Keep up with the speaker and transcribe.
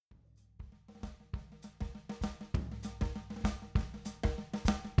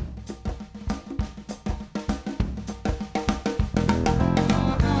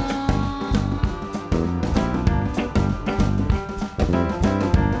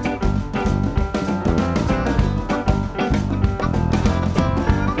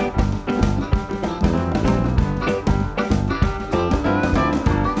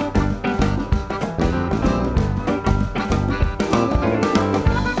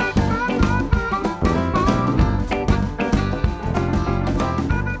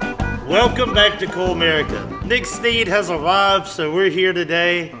Welcome back to Cool America. Nick Snead has arrived, so we're here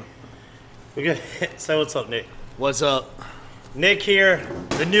today. So what's up, Nick? What's up? Nick here,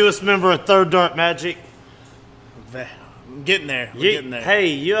 the newest member of Third Dark Magic. I'm getting there. We're getting there. Hey,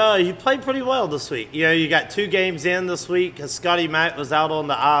 you played pretty well this week. You got 2 games in this week because Scotty Mack was out on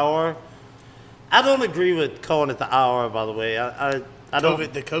the IR. I don't agree with calling it the IR, by the way. I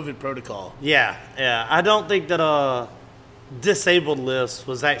don't. The COVID protocol. Yeah. I don't think that disabled list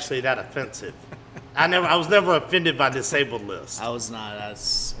was actually that offensive. I was never offended by disabled list. I was not.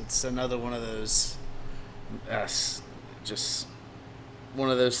 It's another one of those. Just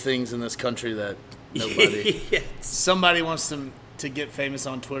one of those things in this country that nobody. Yes. Somebody wants to get famous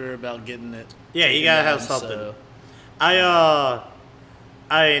on Twitter about getting it. Yeah, you gotta have something. So.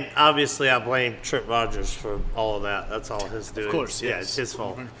 Obviously I blame Trip Rogers for all of that. That's all his doing. Of course, yeah, yes. it's his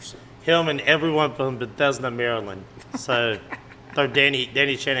fault. 100%. Him and everyone from Bethesda, Maryland. So throw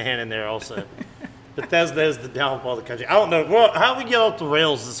Danny Shanahan in there also. Bethesda is the downfall of the country. I don't know. How do we get off the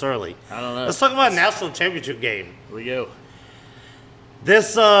rails this early? I don't know. Let's talk about a national championship game. Here we go.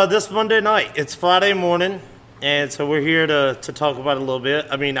 This Monday night. It's Friday morning, and so we're here to talk about it a little bit.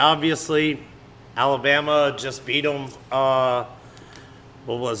 I mean, obviously, Alabama just beat them, what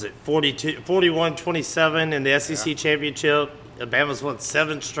was it, 41-27 in the SEC championship. Alabama's won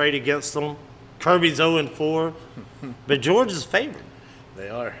 7 straight against them. Kirby's 0-4, but Georgia's favored. They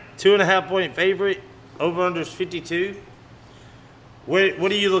are. 2.5-point favorite. Over-under is 52.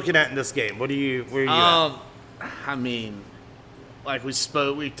 What are you looking at in this game? Where are you at? I mean, like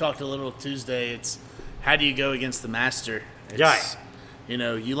we talked a little Tuesday. It's how do you go against the master? Right.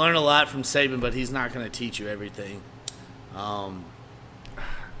 You learn a lot from Saban, but he's not going to teach you everything.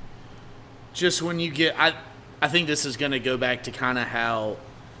 Just when you get, I think this is going to go back to kind of how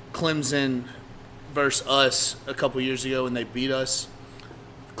Clemson versus us a couple years ago when they beat us.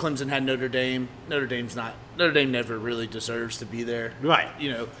 Clemson had Notre Dame. Notre Dame never really deserves to be there. Right.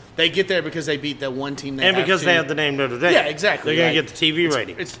 They get there because they beat that one team. And because they have the name Notre Dame. Yeah, exactly. They're going to get the TV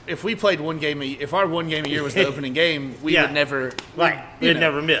ratings. If we played if our one game a year was the opening game, we would never. Right. We'd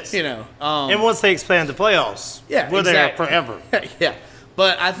never miss. And once they expand the playoffs, we're there forever. Yeah.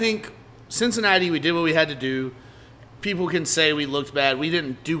 But I think Cincinnati, we did what we had to do. People can say we looked bad. We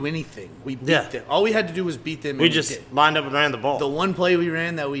didn't do anything. We beat them. All we had to do was beat them. We just lined up and ran the ball. The one play we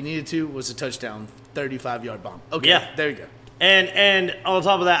ran that we needed to was a touchdown, 35-yard bomb. Okay, yeah. There you go. And on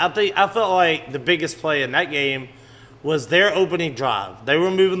top of that, I felt like the biggest play in that game was their opening drive. They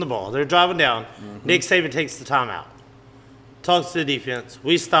were moving the ball. They were driving down. Mm-hmm. Nick Saban takes the timeout. Talks to the defense.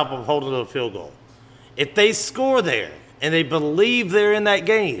 We stop them holding to a field goal. If they score there and they believe they're in that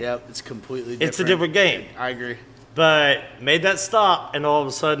game. Yep, it's completely different. It's a different game. I agree. But made that stop, and all of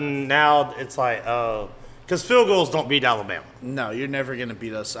a sudden now it's like, because field goals don't beat Alabama. No, you're never gonna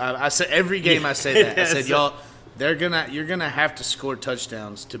beat us. I said every game I say that. I said y'all, you're gonna have to score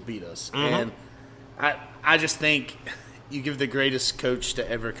touchdowns to beat us. Mm-hmm. And I just think you give the greatest coach to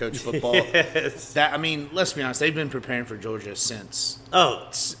ever coach football. Yes. Let's be honest, they've been preparing for Georgia since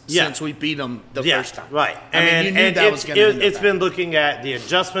we beat them the first time. Right. You knew that was gonna. It's been looking at the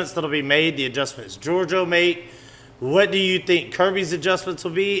adjustments that'll be made, the adjustments Georgia will make. What do you think Kirby's adjustments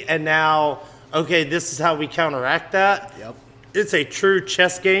will be? And now, okay, this is how we counteract that. Yep. It's a true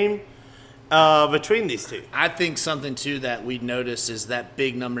chess game between these two. I think something, too, that we noticed is that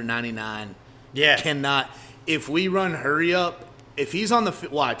big number 99 cannot. If we run hurry up, if he's on the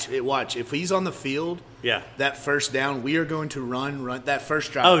if he's on the field, that first down, we are going to run that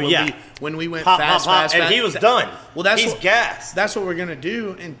first drive. When we went fast, and he was done. Well, he's gassed. That's what we're going to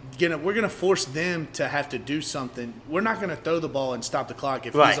do, and we're going to force them to have to do something. We're not going to throw the ball and stop the clock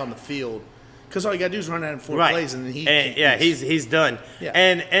if he's on the field, because all you got to do is run out in 4 plays, and then he's done. Yeah.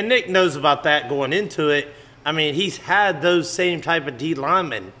 And Nick knows about that going into it. I mean, he's had those same type of D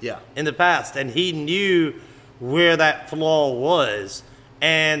linemen in the past, and he knew where that flaw was.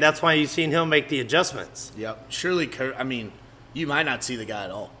 And that's why you've seen him make the adjustments. Yep. Surely, you might not see the guy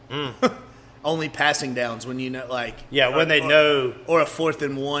at all. Only passing downs when when they know. Or a 4th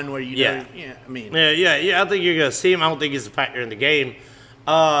and 1 where you know. Yeah, I think you're going to see him. I don't think he's a factor in the game.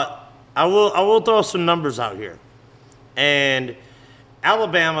 I will throw some numbers out here. And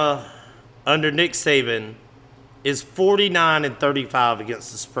Alabama, under Nick Saban, is 49-35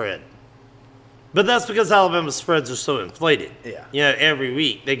 against the spread. But that's because Alabama's spreads are so inflated. Yeah. Every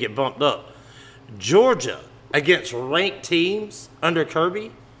week they get bumped up. Georgia, against ranked teams under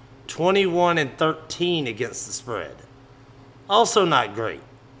Kirby, 21-13 against the spread. Also not great.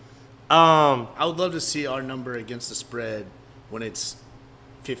 I would love to see our number against the spread when it's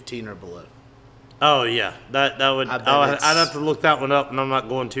 15 or below. Oh yeah, that would. I'd have to look that one up, and I'm not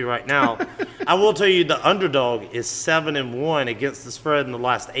going to right now. I will tell you, the underdog is 7-1 against the spread in the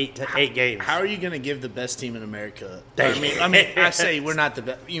last eight games. How are you going to give the best team in America? I say we're not the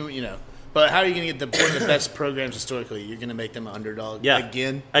best, but how are you going to get one of the best programs historically? You're going to make them an underdog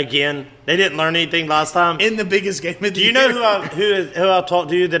again. They didn't learn anything last time in the biggest game of the year. Do you know who I've talked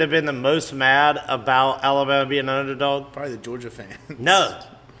to that have been the most mad about Alabama being an underdog? Probably the Georgia fans.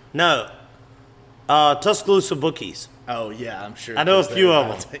 No. Tuscaloosa bookies. Oh, yeah, I'm sure. I know a few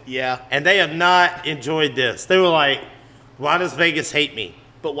of them. Yeah. And they have not enjoyed this. They were like, why does Vegas hate me?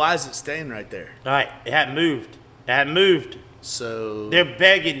 But why is it staying right there? All right. It hadn't moved. So. They're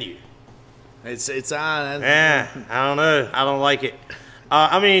begging you. It's on. I don't know. I don't like it.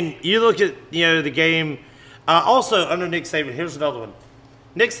 You look at, the game. Also, under Nick Saban, here's another one.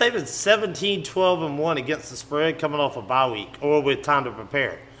 Nick Saban's 17-12-1 against the spread coming off a bye week or with time to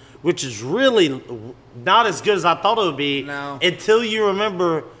prepare, which is really not as good as I thought it would be until you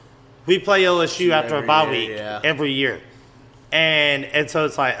remember we play LSU after a bye week every year. And so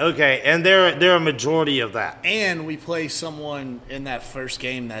it's like, okay, and they're a majority of that. And we play someone in that first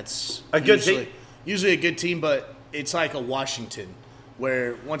game that's a good team. Usually a good team, but it's like a Washington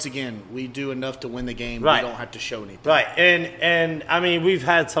where, once again, we do enough to win the game. Right. We don't have to show anything. Right, and we've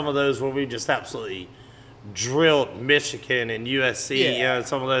had some of those where we just absolutely drilled Michigan and USC,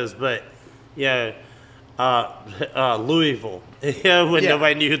 some of those, but Louisville, when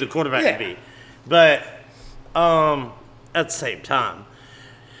nobody knew who the quarterback would be. But at the same time,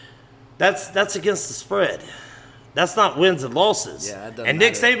 that's against the spread. That's not wins and losses. Yeah, it doesn't and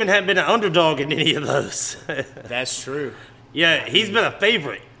Nick matter. Saban hadn't been an underdog in any of those. That's true. Yeah, he's been a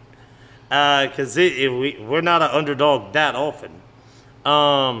favorite because we're not an underdog that often.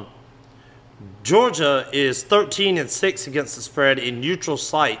 Georgia is 13-6 against the spread in neutral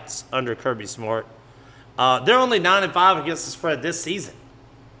sites under Kirby Smart. They're only 9-5 against the spread this season.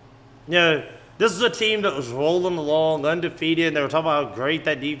 This is a team that was rolling along undefeated. They were talking about how great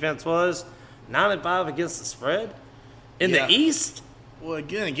that defense was. 9-5 against the spread in the East. Well,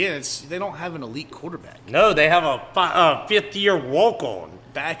 again, they don't have an elite quarterback. No, they have a fifth-year walk-on.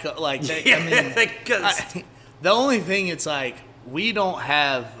 Back up, the only thing it's like we don't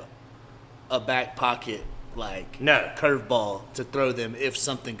have a back pocket curveball to throw them if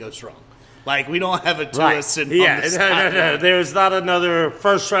something goes wrong. Like we don't have a Tua sitting on the side. No. There's not another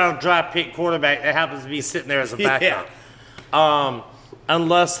first-round draft pick quarterback that happens to be sitting there as a backup.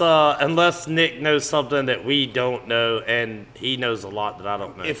 Unless Nick knows something that we don't know, and he knows a lot that I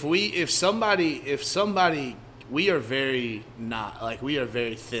don't know. If somebody, we are very we are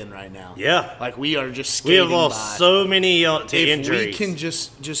very thin right now. Yeah, like we are just skating. We have lost so many to injuries. If we can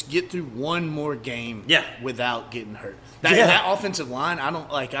just get through one more game, without getting hurt. That offensive line, I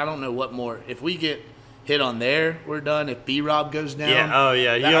don't know what more. If we get hit on there, we're done. If B-Rob goes down,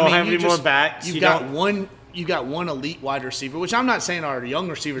 you don't have any more backs. You got one elite wide receiver, which I'm not saying our young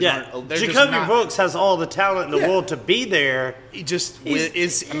receivers aren't. Jacoby Brooks has all the talent in the world to be there. He just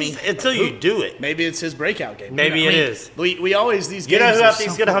is. Until you do it. Maybe it's his breakout game. Maybe it is. We always these games. You know who I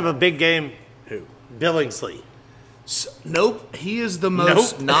think is going to have a big game? Who? Billingsley. Nope. He is the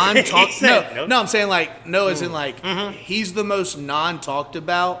most non-talked. No, I'm saying as in he's the most non-talked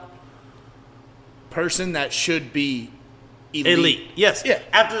about person that should be. Elite. Yes. Yeah.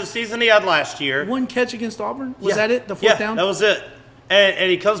 After the season he had last year. One catch against Auburn? Was that it? The fourth down? That was it. And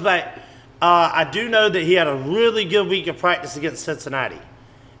he comes back. I do know that he had a really good week of practice against Cincinnati.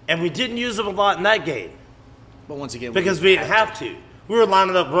 And we didn't use him a lot in that game. But once again, because we didn't have to. We were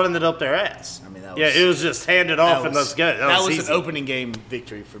lining up, running it up their ass. It was just hand it off and let's go. That was an opening game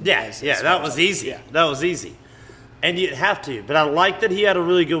victory for me. That was easy. Yeah. That was easy. And you didn't have to. But I like that he had a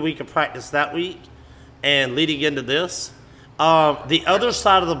really good week of practice that week and leading into this. The other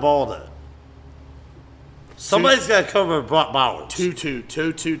side of the ball, though, somebody's got to cover Brock Bowers.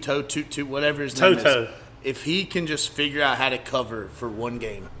 Toe, whatever his name is. If he can just figure out how to cover for one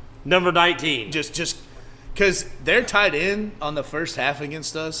game. Number 19. Just because they're tied in on the first half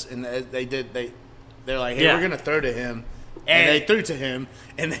against us, and they're like, hey, we're going to throw to him. And they threw to him,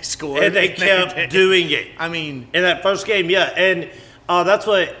 and they scored. And they kept doing it. In that first game, And that's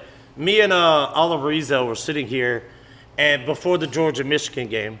what me and Oliver Rizzo were sitting here. And before the Georgia-Michigan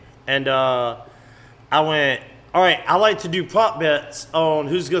game, and I went, all right, I like to do prop bets on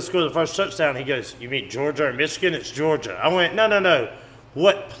who's going to score the first touchdown. He goes, you mean Georgia or Michigan? It's Georgia. I went, no.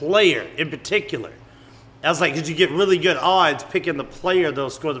 What player in particular? I was like, did you get really good odds picking the player that'll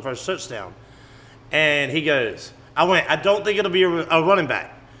score the first touchdown? And he goes, I don't think it'll be a running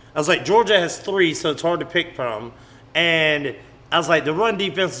back. I was like, Georgia has 3, so it's hard to pick from. And I was like, the run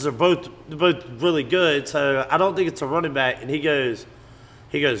defenses are both really good, so I don't think it's a running back. And he goes,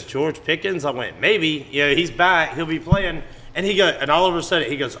 George Pickens? I went, maybe. He's back. He'll be playing. And and all of a sudden,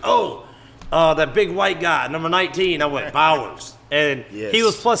 he goes, that big white guy, number 19. I went, Bowers. And he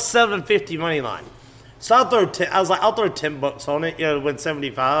was plus 750 money line. So I'll throw $10 on it, to win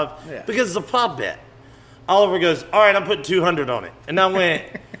 75 because it's a prop bet. Oliver goes, all right, I'm putting 200 on it. And I went,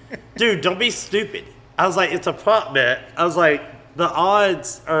 dude, don't be stupid. I was like, it's a prop bet. I was like, the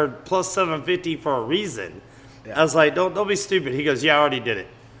odds are plus 750 for a reason. Yeah. I was like, don't be stupid. He goes, yeah, I already did it.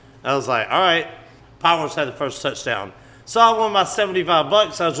 I was like, all right. Powers had the first touchdown. So I won my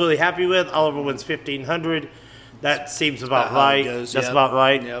 $75 I was really happy with. Oliver wins $1,500. That seems about right. That's about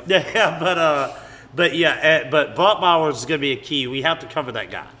right. Yep. Yeah, but Brock Bowers is going to be a key. We have to cover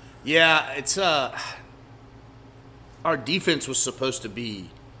that guy. Yeah, it's our defense was supposed to be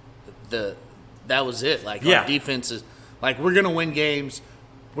that was it. Like our defense is like we're going to win games.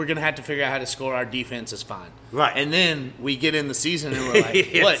 We're going to have to figure out how to score. Our defense is fine. Right. And then we get in the season and we're like,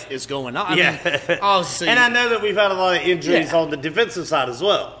 what is going on? And I know that we've had a lot of injuries on the defensive side as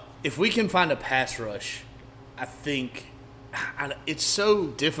well. If we can find a pass rush, I think it's so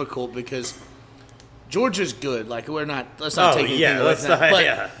difficult because Georgia's good. Like let's not take anything away from that.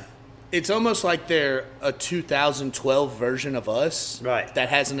 But it's almost like they're a 2012 version of us that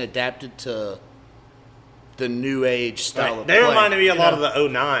hasn't adapted to the new age style of play. They reminded me a lot of the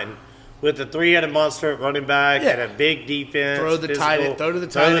 09 with the three-headed monster at running back and a big defense. Throw to the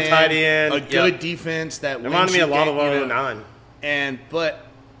tight end. A good defense that reminded me a lot of 09. But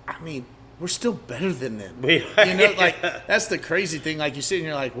I mean, we're still better than them. That's the crazy thing. Like you sit and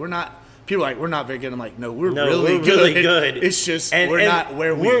you're like, we're not. People are like, we're not very good. I'm like, no, we're really good. It's just we're not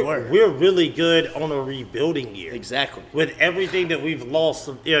where we were. We're really good on a rebuilding year. Exactly. With everything that we've lost,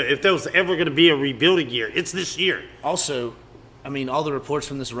 if there was ever going to be a rebuilding year, it's this year. Also, I mean, all the reports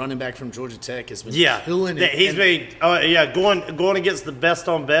from this running back from Georgia Tech has been killing it. He's made, going against the best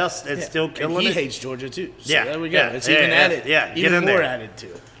on best and still killing and it. He hates Georgia too. So there we go. It's even added. Even more added to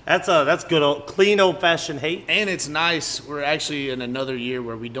it. That's good clean old-fashioned hate. And it's nice. We're actually in another year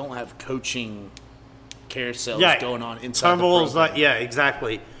where we don't have coaching carousels going on inside the program.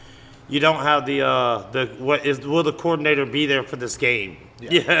 Exactly. You don't have will the coordinator be there for this game?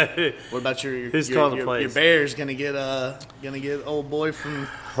 Yeah. What about your Bears gonna get old boy from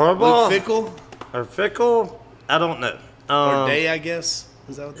Harbaugh? Luke Fickell? Or Fickell? I don't know. Or Day, I guess.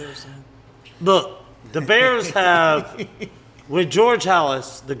 Is that what they were saying? Look, the Bears have. When George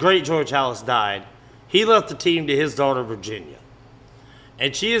Halas, the great George Halas, died, he left the team to his daughter, Virginia.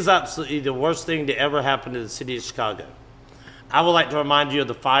 And she is absolutely the worst thing to ever happen to the city of Chicago. I would like to remind you of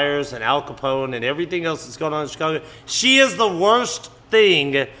the fires and Al Capone and everything else that's going on in Chicago. She is the worst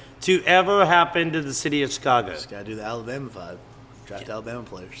thing to ever happen to the city of Chicago. Just got to do the Alabama vibe. Draft Alabama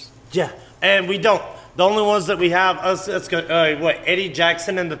players. Yeah, and we don't. The only ones that we have, Eddie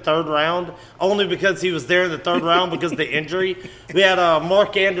Jackson in the third round, only because he was there in the third round because of the injury. We had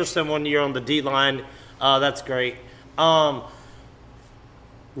Mark Anderson one year on the D-line. That's great. Lovie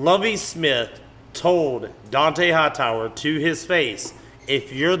Smith told Dante Hightower to his face,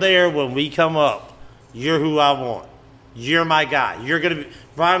 if you're there when we come up, you're who I want. You're my guy. You're going to be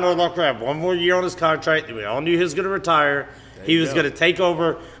 – Brian Urlacher had one more year on his contract. We all knew he was going to retire. He was going to take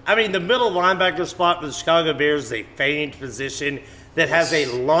over. I mean, the middle linebacker spot for the Chicago Bears is a famed position that has a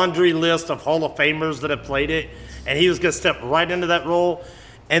laundry list of Hall of Famers that have played it, and he was going to step right into that role.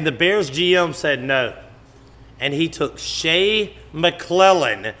 And the Bears GM said no. And he took Shea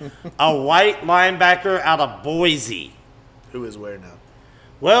McClellan, a white linebacker out of Boise. Who is where now?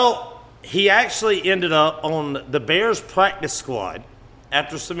 Well, he actually ended up on the Bears practice squad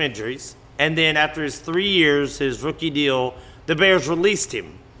after some injuries. And then after his 3 years, his rookie deal, the Bears released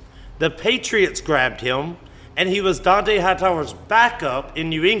him. The Patriots grabbed him, and he was Dante Hightower's backup in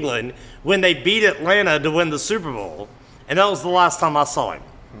New England when they beat Atlanta to win the Super Bowl. And that was the last time I saw him.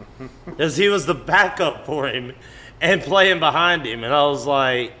 Because he was the backup for him and playing behind him. And I was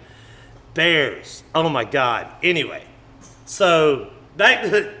like, Bears. Oh, my God. Anyway, so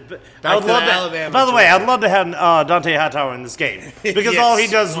I would love to. By the way, I'd love to have Dante Hightower in this game because all he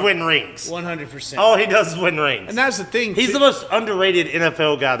does is win rings. 100%. All he does is win rings, and that's the thing. He's the most underrated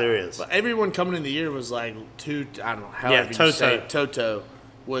NFL guy there is. But everyone coming in the year was like, I don't know how you say it. Toto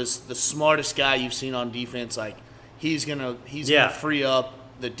was the smartest guy you've seen on defense. Like he's gonna free up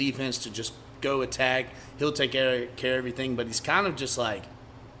the defense to just go attack. He'll take care of everything, but he's kind of just like.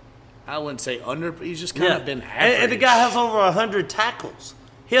 I wouldn't say under, but he's just kind of been average. And the guy has over 100 tackles.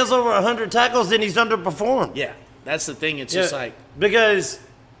 He has over 100 tackles, and he's underperformed. Yeah, that's the thing. It's just like because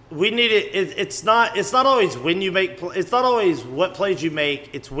we need it. It's not always when you make. It's not always what plays you make.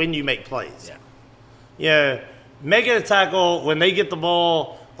 It's when you make plays. Yeah. Yeah. Making a tackle when they get the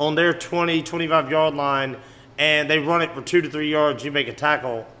ball on their 20, 25-yard line and they run it for 2 to 3 yards, you make a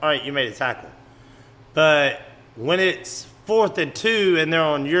tackle. All right, you made a tackle. But when it's 4th and 2 and they're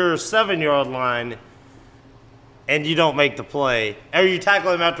on your 7-yard line and you don't make the play, or you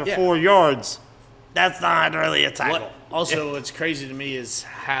tackle them after 4 yards, that's not really a tackle. What's crazy to me is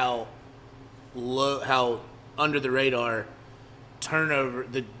how under the radar turnover.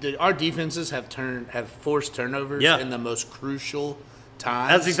 Our defenses have forced turnovers in the most crucial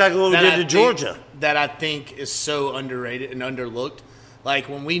times. That's exactly what we did to Georgia. That I think is so underrated and underlooked. Like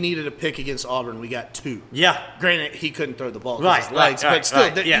when we needed a pick against Auburn, we got 2. Yeah. Granted, he couldn't throw the ball with Right, his legs, right, but still,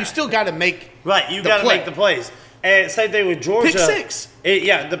 right, yeah. you still got to make you got to make the plays. And same thing with Georgia. Pick 6.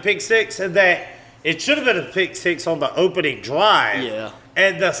 The pick 6, and that it should have been a pick 6 on the opening drive. Yeah.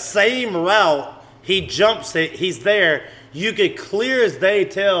 And the same route, he jumps it, he's there. You could clear as day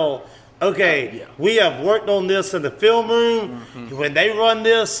tell, okay, we have worked on this in the film room. Mm-hmm. When they run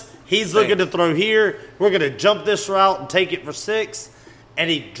this, he's looking to throw here. We're going to jump this route and take it for 6. And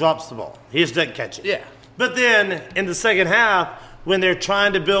he drops the ball. He just doesn't catch it. Yeah. But then in the second half, when they're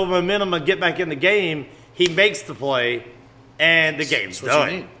trying to build momentum and get back in the game, he makes the play, and the game's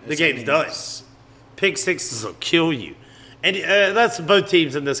done. The game's done. Pick 6s will kill you. And that's both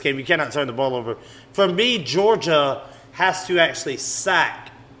teams in this game. You cannot turn the ball over. For me, Georgia has to actually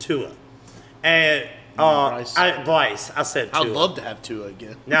sack Tua. And Bryce. I said Tua. I'd love to have Tua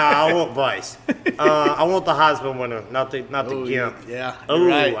again. No, I want Bryce. I want the Heisman winner, not the Gimp. Yeah. Oh,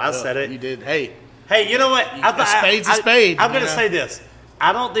 right. I said it. You did. Hey, you know what? A spade's a spade. I'm going to say this.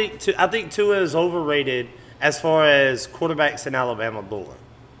 I think Tua is overrated as far as quarterbacks in Alabama lore.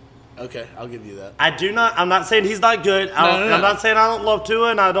 Okay, I'll give you that. I'm not saying he's not good. I'm not saying I don't love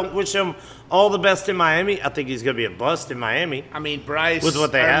Tua and I don't wish him all the best in Miami. I think he's going to be a bust in Miami. I mean, Bryce. With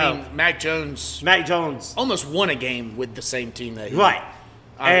what they have. I mean, Mac Jones almost won a game with the same team that he Right.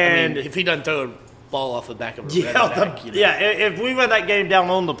 I mean, if he doesn't throw a ball off the back of a if we run that game down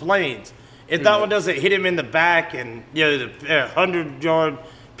on the Plains, if that one doesn't hit him in the back and, the 100-yard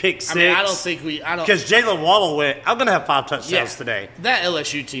pick 6. I mean, I don't think because Jalen Waddle went, I'm going to have 5 touchdowns today. That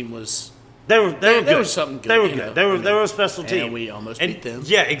LSU team was. They were good. There was something good. They were good. They were a special team. And we almost beat them.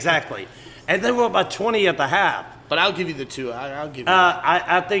 Yeah, exactly. And they were up by 20 at the half. But I'll give you the 2. I'll give you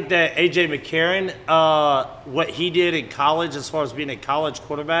I think that A.J. McCarron, what he did in college as far as being a college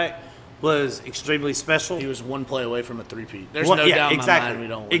quarterback was extremely special. He was one play away from a three-peat. There's no doubt in my mind we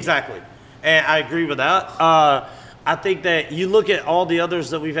don't win. Exactly. And I agree with that. I think that you look at all the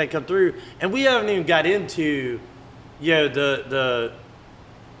others that we've had come through, and we haven't even got into, the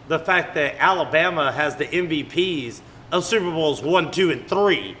fact that Alabama has the MVPs of Super Bowls 1, 2, and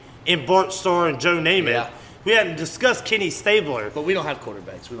 3 in Bart Starr and Joe Namath. Yeah. We hadn't discussed Kenny Stabler, but we don't have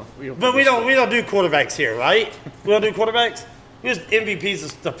quarterbacks. We don't do quarterbacks here, right? We don't do quarterbacks. Here's MVPs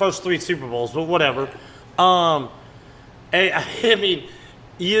is the first 3 Super Bowls, but whatever. I mean.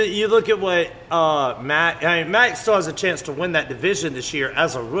 You look at what Mac still has a chance to win that division this year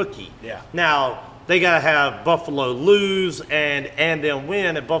as a rookie. Yeah. Now, they got to have Buffalo lose and then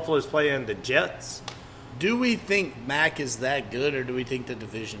win, and Buffalo's playing the Jets. Do we think Mac is that good, or do we think the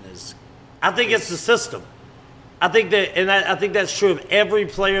division is? I think it's the system. I think that's true of every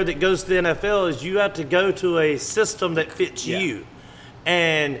player that goes to the NFL is you have to go to a system that fits you.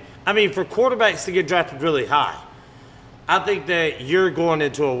 And, I mean, for quarterbacks to get drafted really high, I think that you're going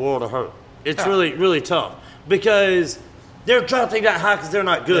into a world of hurt. It's really, really tough because they're drafting that high because they're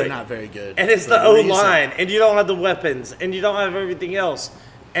not good. They're not very good. And it's the O-line, and you don't have the weapons, and you don't have everything else.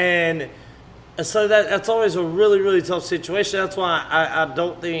 And so that's always a really, really tough situation. That's why I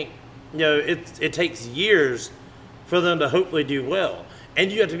don't think, it takes years for them to hopefully do well.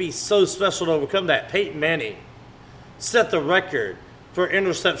 And you have to be so special to overcome that. Peyton Manning set the record for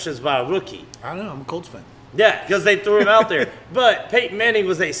interceptions by a rookie. I know. I'm a Colts fan. Yeah, because they threw him out there. But Peyton Manning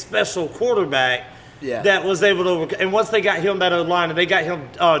was a special quarterback that was able to overcome. And once they got him that O-line, and they got him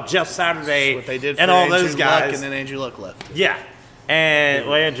Jeff Saturday what they did and for all Andrew those guys. Luck, and then Andrew Luck left. Yeah. And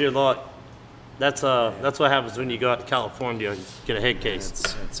Andrew Luck, that's what happens when you go out to California and get a head case.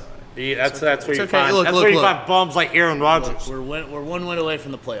 That's all right. Yeah, that's where you okay. find find bums like Aaron Rodgers. Look, we're one win away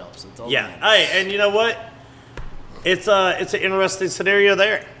from the playoffs. That's all. Yeah. Hey, and you know what? It's an interesting scenario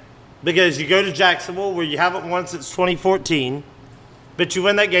there. Because you go to Jacksonville, where you haven't won since 2014, but you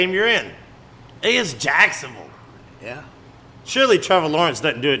win that game, you're in. It's Jacksonville. Yeah. Surely Trevor Lawrence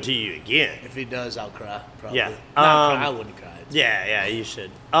doesn't do it to you again. If he does, I'll cry. Probably. Yeah. I wouldn't cry. Yeah, you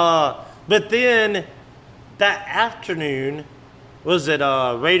should. But then that afternoon, Was it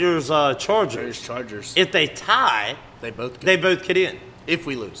Raiders Chargers? Raiders Chargers. If they tie, They both get in. if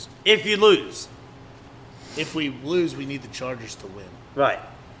we lose. If you lose. If we lose, we need the Chargers to win. Right.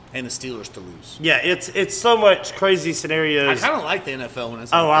 And the Steelers to lose. Yeah, it's so much crazy I scenarios. kind of like the NFL when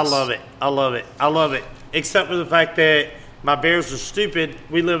it's Oh, like I this. love it. I love it. I love it. Except for the fact that my Bears are stupid.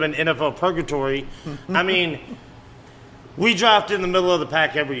 We live in NFL purgatory. I mean, we draft in the middle of the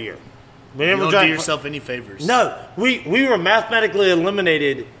pack every year. We You never don't draft do yourself any favors. No, we were mathematically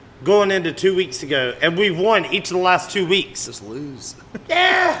eliminated going into 2 weeks ago, and we've won each of the last 2 weeks. Just lose.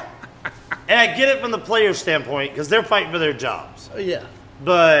 Yeah. And I get it from the player standpoint because they're fighting for their jobs. Oh, yeah.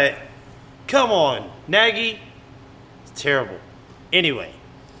 But come on, Nagy, it's terrible. Anyway,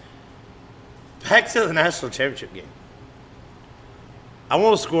 back to the national championship game. I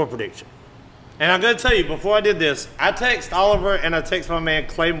want a score prediction. And I'm going to tell you, before I did this, I text Oliver and I text my man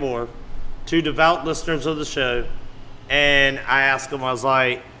Clay Moore, two devout listeners of the show, and I asked him, I was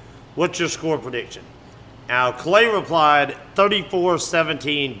like, what's your score prediction? Now, Clay replied,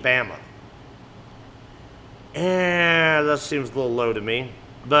 34-17 Bama. And that seems a little low to me.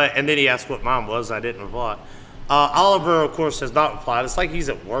 And then he asked what mine was. I didn't reply. Oliver, of course, has not replied. It's like he's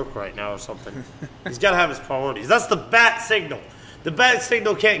at work right now or something. He's got to have his priorities. That's the bat signal. The bat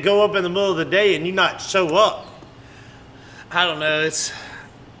signal can't go up in the middle of the day and you not show up. I don't know.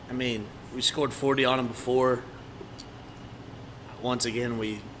 We scored 40 on them before. Once again,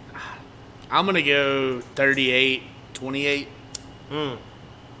 I'm going to go 38-28.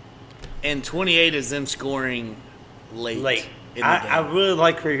 And 28 is them scoring late. In the game. I really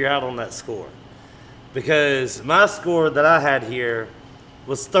like where you're at on that score. Because my score that I had here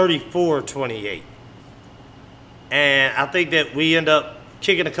was 34-28. And I think that we end up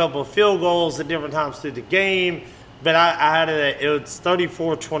kicking a couple of field goals at different times through the game. But I had it at, it was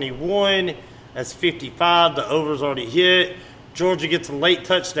 34-21. That's 55. The over's already hit. Georgia gets a late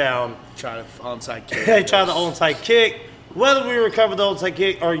touchdown. Try the onside kick. They try the onside kick. Whether we recover the onside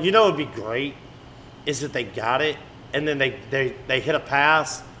kick, or it'd be great, is that they got it, and then they hit a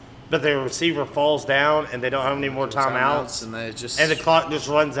pass, but their receiver falls down, and they don't have any more timeouts. And the clock just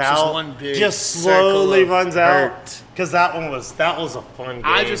runs out. One big just slowly runs out. hurt. Because that was a fun game.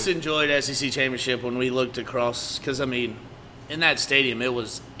 I just enjoyed SEC Championship when we looked across. Because, in that stadium, it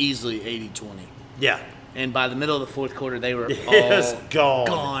was easily 80-20. Yeah. And by the middle of the fourth quarter, they were all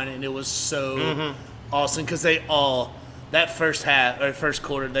gone. And it was so awesome because that first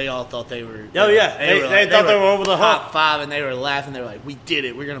quarter, they all thought they were. Oh, yeah. They thought they were over the hump. Top five, and they were laughing. They were like, we did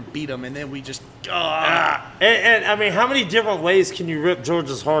it. We're going to beat them. And then we just. And how many different ways can you rip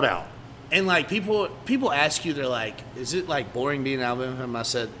Georgia's heart out? And, people ask you, they're like, is it, boring being Alabama? And I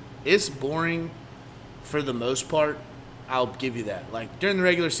said, it's boring for the most part. I'll give you that. During the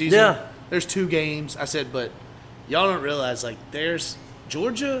regular season, there's 2 games. I said, but y'all don't realize, there's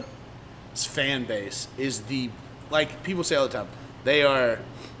Georgia's fan base is the – people say all the time, they are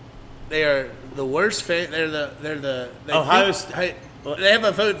the worst fan. Ohio State. They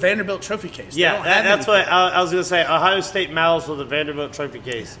have a Vanderbilt trophy case. Yeah, that's what I was going to say. Ohio State mouths with a Vanderbilt trophy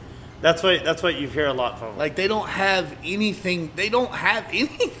case. That's what you hear a lot from them. They don't have anything. They don't have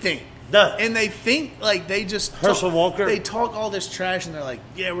anything. No. And they think they just Herschel Walker. They talk all this trash and they're like,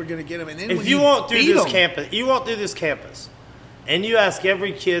 yeah, we're gonna get them. And then if you walk through this campus, and you ask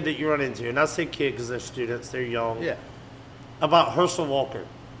every kid that you run into, and I say kid because they're students, they're young, about Herschel Walker,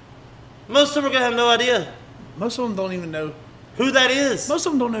 most of them are gonna have no idea. Most of them don't even know who that is. Most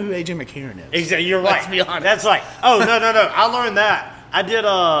of them don't know who AJ McCarron is. Exactly, you're right. Let's be honest. That's right. Oh no! I learned that. I did,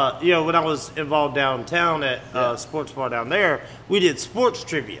 when I was involved downtown at sports bar down there, we did sports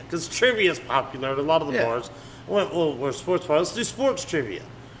trivia because trivia is popular at a lot of the bars. I went, well, we're a sports bar. Let's do sports trivia.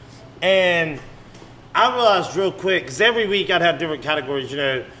 And I realized real quick, because every week I'd have different categories,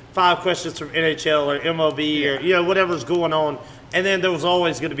 5 questions from NHL or MLB or, whatever's going on. And then there was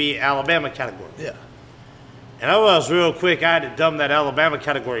always going to be Alabama category. Yeah. And I realized real quick I had to dumb that Alabama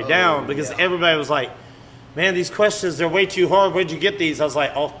category down because everybody was like, man, these questions, they're way too hard. Where'd you get these? I was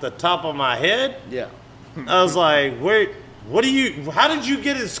like, off the top of my head? Yeah. I was like, how did you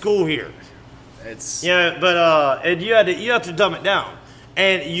get in school here? It's. And you have to dumb it down.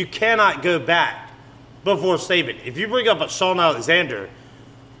 And you cannot go back before Saban. If you bring up a Sean Alexander,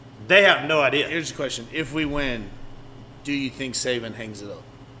 they have no idea. Here's the question. If we win, do you think Saban hangs it up?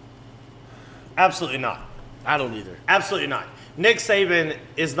 Absolutely not. I don't either. Absolutely not. Nick Saban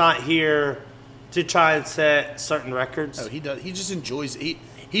is not here to try and set certain records. Oh, he does. He just enjoys it.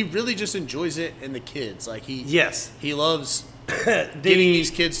 He really just enjoys it in the kids. He loves getting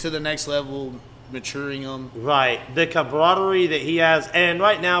these kids to the next level, maturing them. Right, the camaraderie that he has, and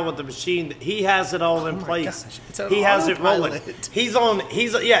right now with the machine, he has it all in place. Gosh, it's on he has it rolling. autopilot.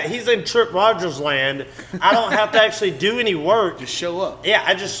 He's in Trip Rogers land. I don't have to actually do any work. Just show up. Yeah,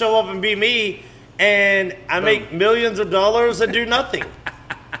 I just show up and be me, and I make millions of dollars and do nothing.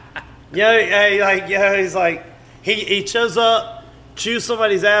 He's like, he shows up, chews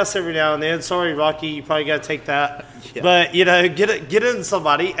somebody's ass every now and then. Sorry, Rocky, you probably got to take that. Yeah. But, get in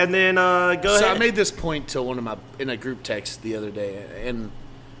somebody and then go ahead. So I made this point to in a group text the other day, and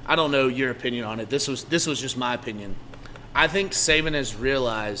I don't know your opinion on it. This was just my opinion. I think Saban has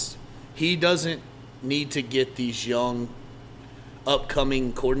realized he doesn't need to get these young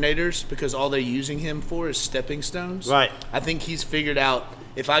upcoming coordinators because all they're using him for is stepping stones. Right. I think he's figured out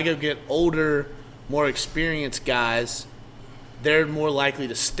if I go get older, more experienced guys, they're more likely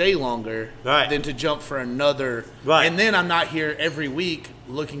to stay longer than to jump for another. Right. And then I'm not here every week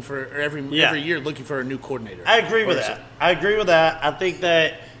looking for every year looking for a new coordinator. I agree with that. I think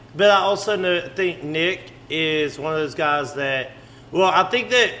that, but I also think Nick is one of those guys that. Well, I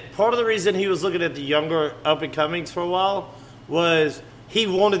think that part of the reason he was looking at the younger up and comings for a while was he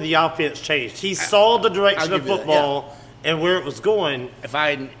wanted the offense changed. He saw the direction of football and where it was going. If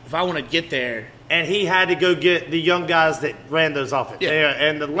I want to get there. And he had to go get the young guys that ran those offenses. Yeah.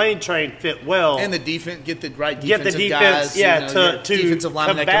 And the lane train fit well. And the defense, get the right defensive guys. To defensive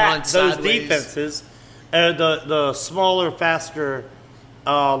linemen that can run those sideways. Defenses. The smaller, faster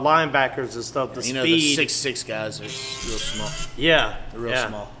linebackers and stuff. The speed. The 6'6" guys are real small. Yeah. They're real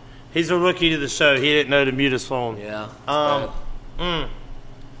small. He's a rookie to the show. He didn't know to mute his phone. Yeah.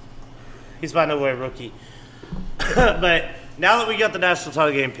 He's by no way a rookie. But now that we got the national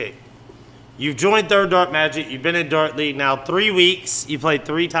title game picked, you've joined Third Dart Magic. You've been in Dart League now 3 weeks. You played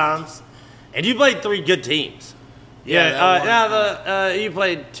 3 times. And you played 3 good teams. You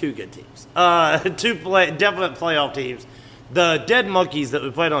played 2 good teams. 2 definite playoff teams. The Dead Monkeys that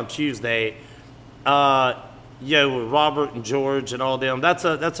we played on Tuesday, with Robert and George and all them, that's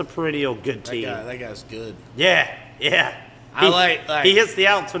a pretty good team. That guy's good. Yeah. He hits the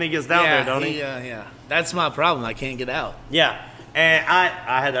outs when he gets down there, don't he? Yeah. That's my problem. I can't get out. Yeah. And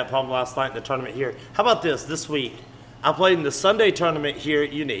I had that problem last night in the tournament here. How about this week? I played in the Sunday tournament here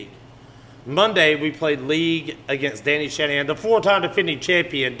at Unique. Monday, we played League against Danny Shanahan, the 4-time defending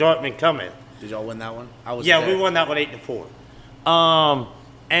champion, Dartman Cummins. Did y'all win that one? We won that one 8-4.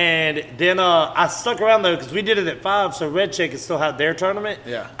 And then I stuck around, though, because we did it at 5, so Red Shake still had their tournament.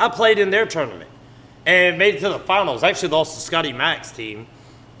 Yeah. I played in their tournament and made it to the finals. Actually lost to Scotty Mack's team.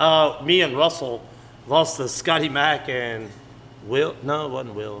 Me and Russell lost to Scotty Mack and Will. No, it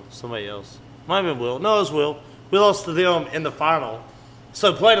wasn't Will. Somebody else. Might have been Will. No, it was Will. We lost to them in the final.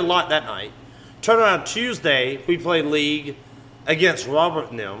 So played a lot that night. Turn around Tuesday, we played League against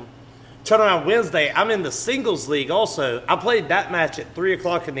Robert and them. Turn around Wednesday, I'm in the singles league also. I played that match at 3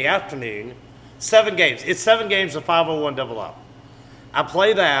 o'clock in the afternoon. 7 games. It's 7 games of 501 double up. I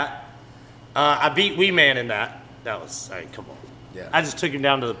play that. I beat Wee Man in that. That was, come on. Yeah. I just took him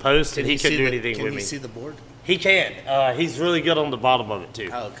down to the post, and he couldn't do anything with me. Can he see the board? He can. He's really good on the bottom of it, too.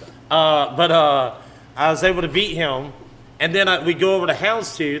 Oh, okay. But I was able to beat him. And then we go over to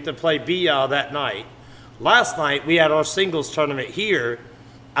Houndstooth and play BL that night. Last night, we had our singles tournament here.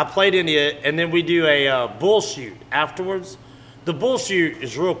 I played in it, and then we do a bull shoot afterwards. The bull shoot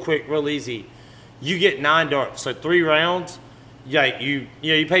is real quick, real easy. You get 9 darts, so 3 rounds. Yeah, you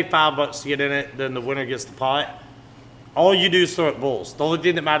pay $5 to get in it, then the winner gets the pot. All you do is throw at bulls. The only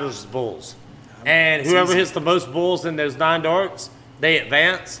thing that matters is bulls. And whoever hits the most bulls in those 9 darts, they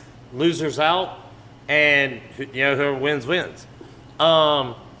advance, losers out, and whoever wins.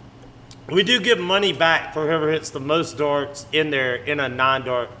 We do give money back for whoever hits the most darts in there in a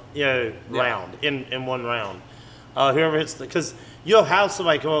 9-dart round, in one round. Whoever hits because you'll have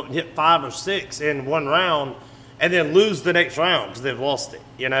somebody come up and hit 5 or 6 in one round and then lose the next round because they've lost it,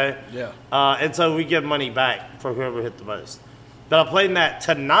 Yeah. And so we give money back for whoever hit the most. But I played in that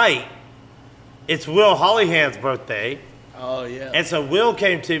tonight. It's Will Hollyhand's birthday. Oh, yeah. And so Will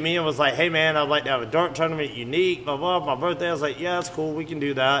came to me and was like, hey, man, I'd like to have a dart tournament, Unique, blah, blah, my birthday. I was like, yeah, that's cool. We can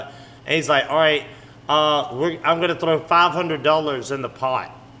do that. And he's like, all right, I'm going to throw $500 in the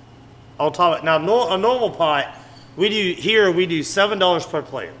pot. On top of it. Now, a normal pot, we do $7 per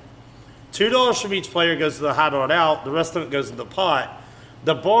player. $2 from each player goes to the high dart out. The rest of it goes to the pot.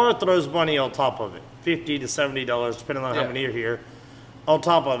 The bar throws money on top of it, $50 to $70, depending on how many are here, on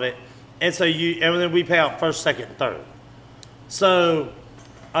top of it. And so and then we pay out first, second, and third. So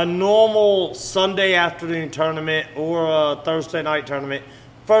a normal Sunday afternoon tournament or a Thursday night tournament,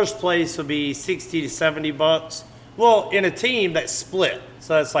 first place would be $60 to $70. Well, in a team that's split,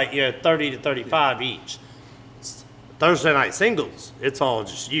 so it's like 30 to 35 each. Thursday night singles, it's all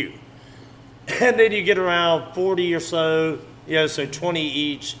just you, and then you get around 40 or so, so 20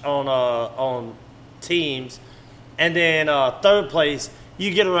 each on teams, and then third place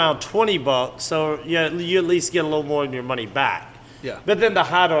you get around $20, so you at least get a little more of your money back. Yeah. But then the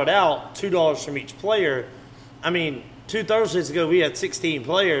high dart out, $2 from each player. I mean, 2 Thursdays ago we had 16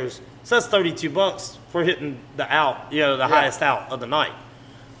 players, so that's $32 for hitting the out, the highest out of the night.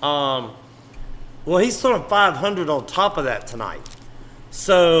 Well, he's throwing 500 on top of that tonight.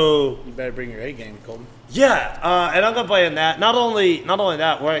 So you better bring your A game, Colton. Yeah, and I'm gonna play in that. Not only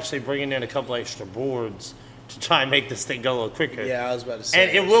that, we're actually bringing in a couple extra boards to try and make this thing go a little quicker. Yeah, I was about to say.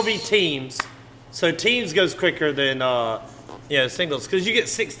 And it will be teams, so teams goes quicker than singles, because you get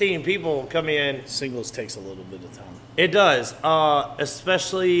 16 people come in. Singles takes a little bit of time. It does,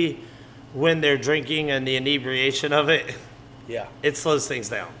 especially when they're drinking and the inebriation of it. Yeah, it slows things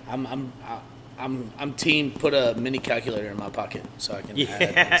down. I'm team put a mini calculator in my pocket so I can add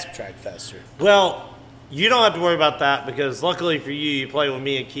and subtract faster. Well, you don't have to worry about that because luckily for you, you play with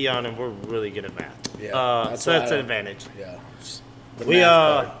me and Keon, and we're really good at math. Yeah, so that's an advantage. Yeah. We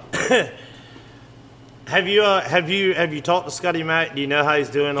have you talked to Scotty Mack? Do you know how he's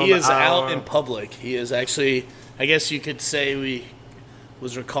doing? He is out in public. He is actually, I guess you could say, we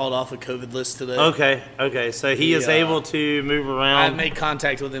was recalled off a COVID list today. Okay. So he is able to move around. I made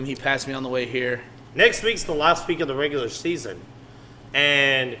contact with him. He passed me on the way here. Next week's the last week of the regular season,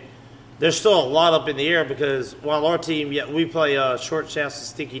 and there's still a lot up in the air because while our team, we play Short Shafts and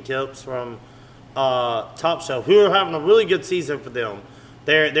Sticky Tips from Top Shelf, who are having a really good season for them.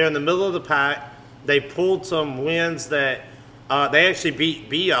 They're in the middle of the pack. They pulled some wins that they actually beat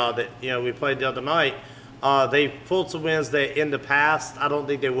Bia that we played the other night. They pulled some wins that in the past I don't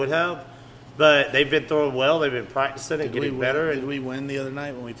think they would have, but they've been throwing well. They've been practicing and getting better. Did we win the other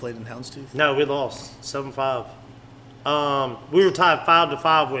night when we played in Houndstooth? No, we lost 7-5. We were tied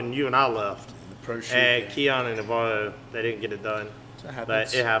 5-5 when you and I left. The pro shoot. And Keon and Navarro, they didn't get it done. That happens.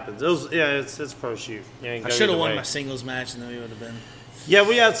 But it happens. It's pro shoot. I should have won my singles match, and then we would have been. Yeah,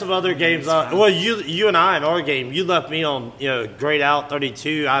 we had some other games. Well, you and I in our game, you left me on grade out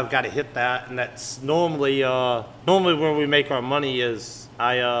 32. I've got to hit that, and that's normally where we make our money is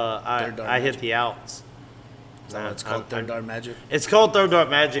I hit the outs. Is that what it's called, Third Dart Magic? It's called Third Dart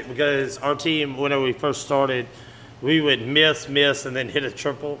Magic because our team, whenever we first started, we would miss, and then hit a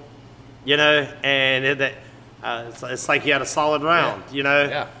triple, and hit that. It's like you had a solid round,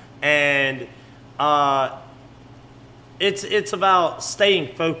 Yeah. And it's about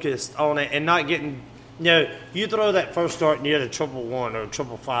staying focused on it and not getting, you throw that first dart and you hit a 111 or a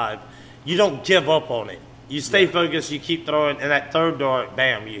 555, you don't give up on it. You stay focused, you keep throwing, and that third dart,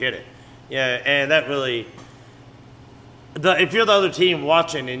 bam, you hit it. Yeah, and that really, if you're the other team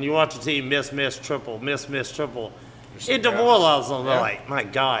watching and you watch a team miss, triple, miss, triple, it demoralizes them. They're like, my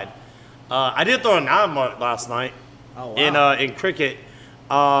God. I did throw a 9 mark last night in cricket.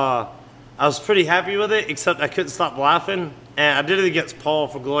 I was pretty happy with it, except I couldn't stop laughing. And I did it against Paul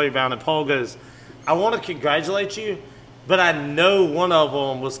for Glory Bound, and Paul goes, I want to congratulate you, but I know one of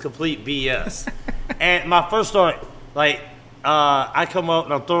them was complete BS. And my first dart, I come up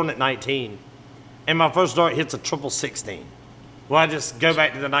and I'm throwing at 19, and my first dart hits a 16. Well, I just go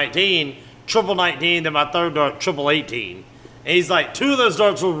back to the 19, 19, then my third dart, 18. And he's like, 2 of those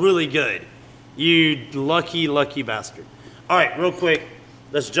darts were really good. You lucky bastard. All right, real quick.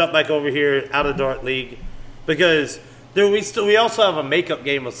 Let's jump back over here out of Dart League because we also have a makeup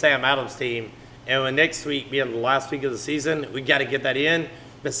game with Sam Adams' team, and when next week being the last week of the season, we got to get that in.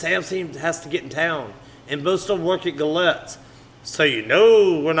 But Sam's team has to get in town, and most of them work at Galette's, so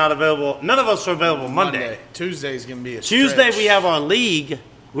we're not available. None of us are available Monday. Tuesday's gonna be a Tuesday. Stretch. We have our league.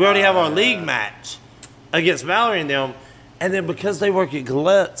 We already have our league match against Mallory and them, and then because they work at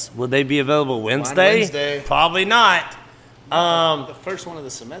Galette's, would they be available Wednesday? Probably not. The first one of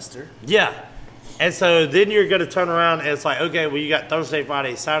the semester. Yeah. And so then you're going to turn around and it's like, okay, well, you got Thursday,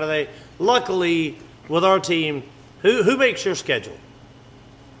 Friday, Saturday. Luckily, with our team, who makes your schedule?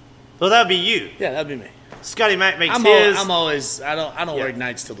 Well, that'd be you. Yeah, that'd be me. Scotty Mack makes his. I don't work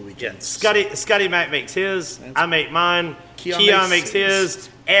nights till the weekend. Yeah. Scotty Mack makes his. I make mine. Keon makes his.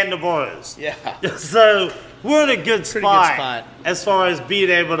 And Navarro's. Yeah. So we're in a good spot as far as being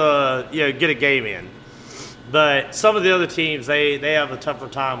able to get a game in. But some of the other teams, they have a tougher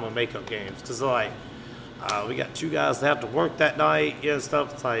time with makeup games because they're like, we got 2 guys that have to work that night and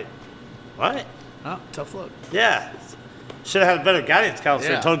stuff. It's like, what? Oh, tough luck. Yeah. Should have had a better guidance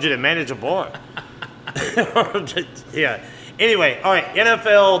counselor and told you to manage a bar. Yeah. Anyway, all right,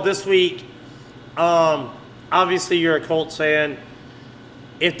 NFL this week. obviously you're a Colts fan.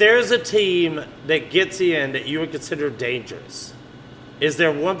 If there's a team that gets in that you would consider dangerous, is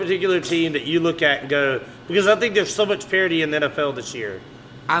there one particular team that you look at and go, because I think there's so much parity in the NFL this year.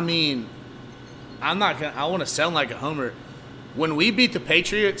 I mean, I want to sound like a homer. When we beat the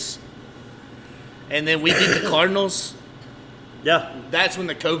Patriots and then we beat the Cardinals, Yeah. that's when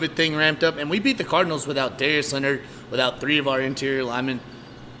the COVID thing ramped up. And we beat the Cardinals without Darius Leonard, without 3 of our interior linemen.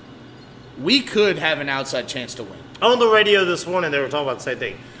 We could have an outside chance to win. On the radio this morning, they were talking about the same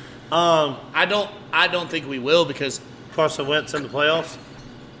thing. I don't think we will because Carson Wentz in the playoffs.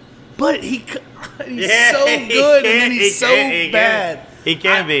 but he's Yeah, so he good can- and then he's so bad. He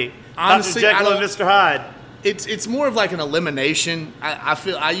can be. Honestly, Dr. Jekyll and Mr. Hyde. It's more of like an elimination. I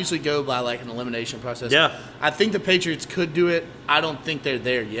feel I usually go by like an elimination process. Yeah. I think the Patriots could do it. I don't think they're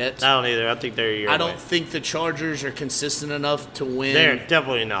there yet. I don't either. I think they're a year I away. don't think the Chargers are consistent enough to win They're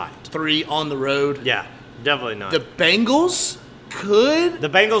definitely not. 3 on the road. Yeah, definitely not. The Bengals could, The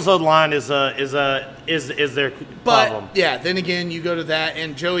Bengals' O line is their but problem. yeah. Then again, you go to that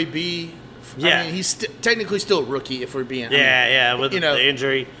and Joey B. Yeah. I mean, he's technically still a rookie if we're being. Yeah, with you know, the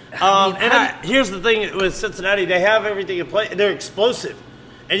injury. I mean, Here's the thing with Cincinnati: they have everything in play. They're explosive,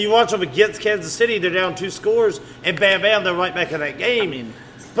 and you watch them against Kansas City. They're down 2 scores, and bam, bam, they're right back in that game. I mean,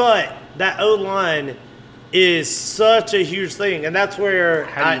 but that O line is such a huge thing, and that's where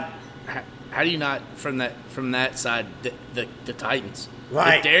how do you not from that side the Titans?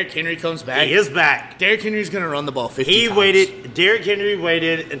 Right. If Derrick Henry comes back, he is back. Derrick Henry's going to run the ball 50 He times. waited. Derrick Henry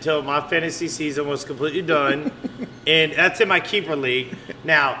waited until my fantasy season was completely done, and that's in my keeper league.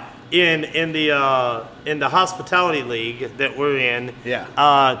 Now, in the hospitality league that we're in,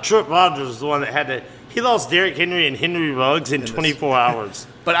 Trip Rogers is the one that had to. He lost Derrick Henry and Henry Ruggs in 24 hours.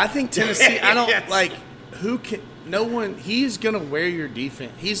 But I think Tennessee. I don't Yes. like who can. No one. He's going to wear your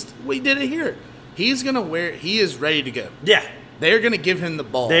defense. We did it here. He's going to wear. He is ready to go. Yeah, They're going to give him the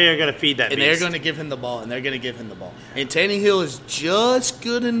ball. they are going to feed that and beast. they're going to give him the ball, and they're going to give him the ball. And Tannehill is just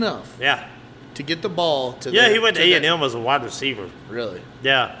good enough Yeah, to get the ball to. he went to A&M as a wide receiver. Really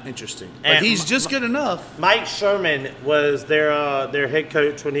Yeah. interesting. And But he's just good enough. Mike Sherman was their head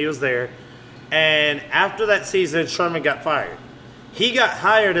coach when he was there, and after that season, Sherman got fired. He got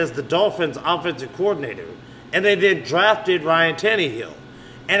hired as the Dolphins' offensive coordinator, and they then drafted Ryan Tannehill.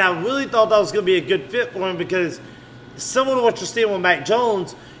 And I really thought that was going to be a good fit for him because similar to what you're seeing with Mac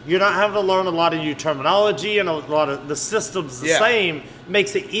Jones, you're not having to learn a lot of new terminology and a lot of the systems the same.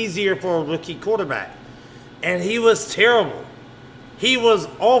 Makes it easier for a rookie quarterback. And he was terrible. He was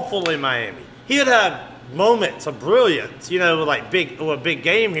awful in Miami. He had moments of brilliance, with like a big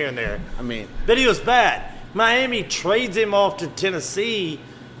game here and there. I mean, But he was bad. Miami trades him off to Tennessee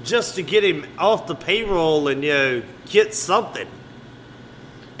just to get him off the payroll and get something.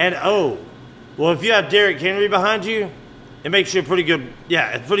 And if you have Derrick Henry behind you, it makes you a pretty good. Yeah,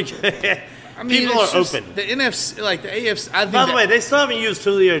 it's pretty good. I mean, People are just open. The NFC, like the AFC. I think By the way, they still haven't used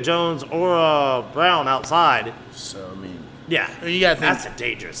Julio Jones or Brown outside. So I mean, Yeah, you gotta think that's a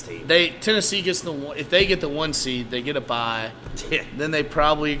dangerous team. Tennessee gets if they get the 1 seed, they get a bye. Yeah. Then they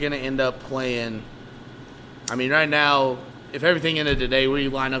probably are going to end up playing. I mean, right now, if everything ended today, we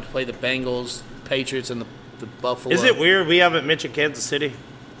line up to play the Bengals, Patriots, and the Buffalo. Is it weird we haven't mentioned Kansas City?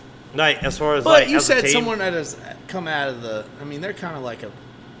 Like, as far as But you as a said team? someone that has come out of the. I mean, they're kind of like a.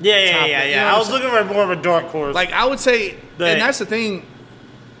 Yeah. you know I what was I'm looking for more of a dark horse. Like I would say, But- and that's the thing.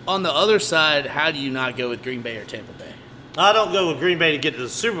 On the other side, how do you not go with Green Bay or Tampa Bay? I don't go with Green Bay to get to the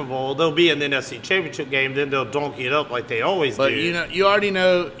Super Bowl. They'll be in the NFC Championship game, then they'll donkey it up like they always But do. you already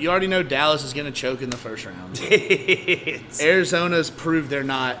know Dallas is going to choke in the first round. It's- Arizona's proved they're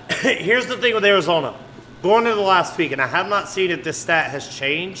not. Here's the thing with Arizona. Going into the last week, and I have not seen if this stat has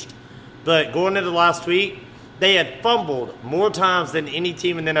changed, but going into last week, they had fumbled more times than any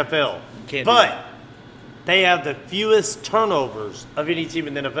team in the NFL. Can't do But that. they have the fewest turnovers of any team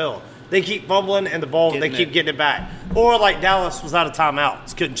in the NFL. They keep fumbling and the ball, they keep getting it back. Or like Dallas was out of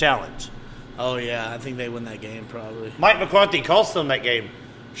timeouts, couldn't challenge. Oh yeah, I think they win that game probably. Mike McCarthy cost them that game.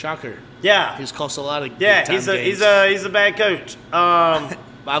 Shocker. Yeah. He's cost a lot of. Yeah, big-time he's games. a bad coach.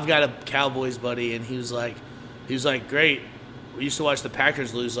 I've got a Cowboys buddy, and he was like, great. We used to watch the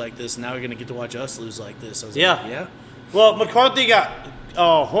Packers lose like this. Now we're gonna get to watch us lose like this. I was Yeah. like, yeah. Well, McCarthy got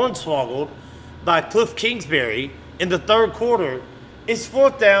hornswoggled by Cliff Kingsbury in the third quarter. It's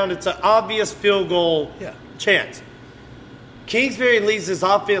 4th down. It's an obvious field goal chance. Kingsbury leaves his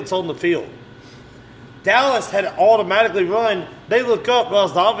offense on the field. Dallas had it automatically run. They look up, well,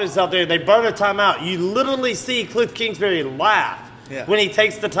 the offense out there. They burn a timeout. You literally see Cliff Kingsbury laugh when he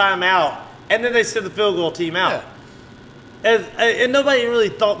takes the timeout, and then they send the field goal team out. And nobody really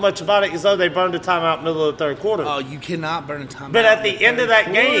thought much about it because they burned a timeout in the middle of the third quarter. Oh, you cannot burn a timeout. But at the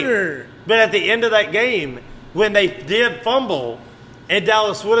end of that game, when they did fumble and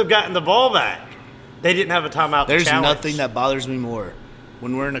Dallas would have gotten the ball back, they didn't have a timeout. There's challenge. nothing that bothers me more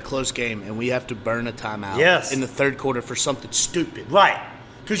when we're in a close game and we have to burn a timeout in the third quarter for something stupid. Right.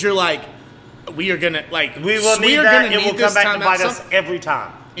 Because you're like, we are going to, like, we will need that. It will come back to bite us every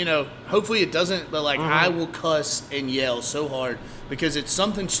time. You know, hopefully it doesn't, but, like, I will cuss and yell so hard because it's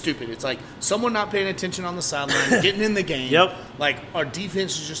something stupid. It's like someone not paying attention on the sideline, getting in the game. Yep. Like, our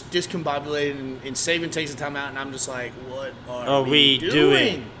defense is just discombobulated, and Saban takes a timeout, and I'm just like, what are we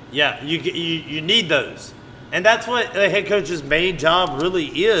doing? Yeah, you need those. And that's what the head coach's main job really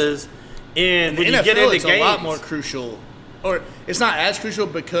is. And when you get into it's games, a lot more crucial. Or it's not as crucial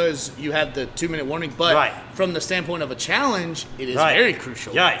because you have the 2-minute warning, but from the standpoint of a challenge, it is very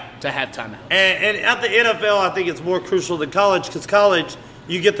crucial to have timeouts. And at the NFL, I think it's more crucial than college because college,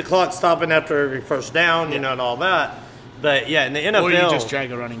 you get the clock stopping after every first down, and all that. But, in the NFL. Or you just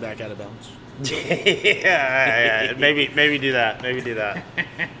drag a running back out of bounds. Maybe do that.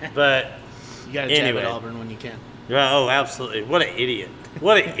 But you got to jab at Auburn when you can. Oh, absolutely. What an idiot.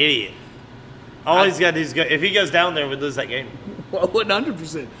 All he's got to do is go. If he goes down there, we lose that game. Well,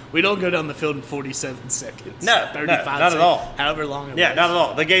 100%. We don't go down the field in 47 seconds. No, 35 not seconds, at all. However long it was. Not at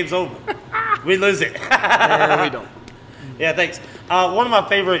all. The game's over. We lose it. We don't. Yeah, thanks. One of my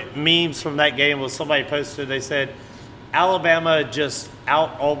favorite memes from that game was somebody posted, they said, Alabama just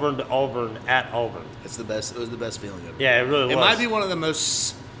out-Auburned Auburn at Auburn. It's the best. It was the best feeling ever. Yeah, it really was. It might be one of the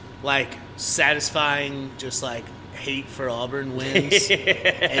most, like, satisfying, just, like, hate for Auburn wins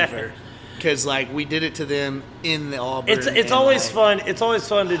ever. Because, like, we did it to them in the Auburn. It's always fun. It's always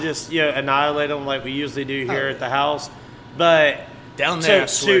fun to just annihilate them like we usually do here at the house. But down there, I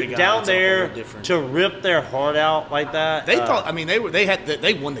swear to God, down there to rip their heart out like that. They thought. I mean, they won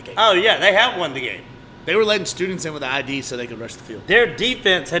the game. Oh yeah, they have won the game. They were letting students in with the ID so they could rush the field. Their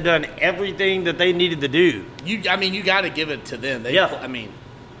defense had done everything that they needed to do. You got to give it to them. I mean.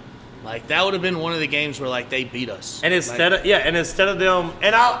 Like, that would have been one of the games where, like, they beat us. And instead of them,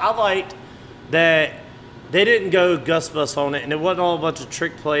 and I liked that they didn't go Gus Bus on it, and it wasn't all a bunch of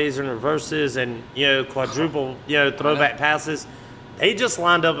trick plays and reverses and, quadruple, throwback passes. They just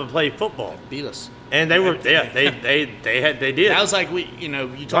lined up and played football. Beat us. And they were, they did. That was like,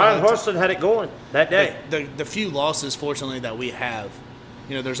 you talk Brian Horston had it going that day. The few losses, fortunately, that we have,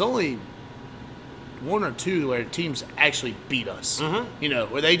 there's only one or two where teams actually beat us.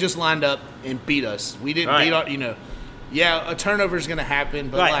 Mm-hmm. Where they just lined up and beat us. We didn't beat our, a turnover is going to happen.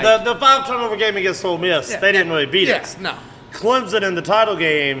 But like, the 5-turnover game against Ole Miss, they didn't really beat us. No. Clemson in the title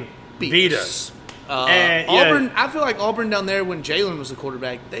game beat us. And Auburn, I feel like Auburn down there when Jalen was the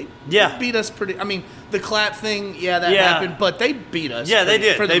quarterback, they beat us pretty. I mean, the clap thing, that happened, but they beat us. Yeah, they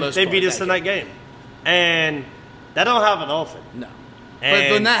did. They beat us in that game, and that don't happen often. No.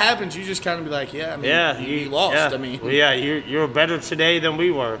 But when that happens, you just kind of be like, you lost. Yeah. I mean, you're better today than we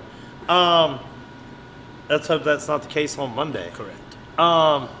were. Let's hope that's not the case on Monday. Correct.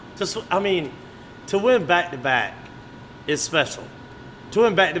 To win back-to-back is special. To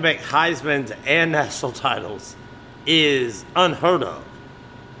win back-to-back Heisman's and national titles is unheard of.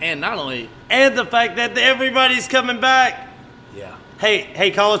 And not only... And the fact that everybody's coming back. Yeah.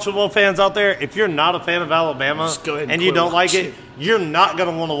 Hey, college football fans out there, if you're not a fan of Alabama just go ahead and you don't like it, you're not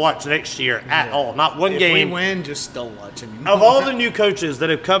going to want to watch next year at all. Not one game. If we win, just don't watch it. Of all the new coaches that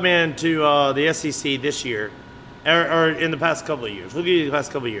have come into the SEC this year, or in the past couple of years, we'll give you the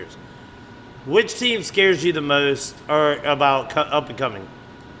past couple of years, which team scares you the most or about up and coming?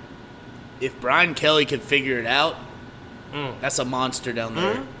 If Brian Kelly could figure it out, that's a monster down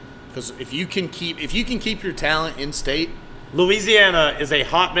there. Because if you can keep your talent in state, Louisiana is a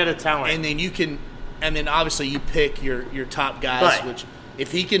hotbed of talent, and then obviously you pick your top guys. Which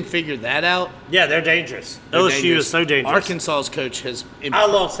if he can figure that out, they're dangerous. LSU is so dangerous. Arkansas's coach has. I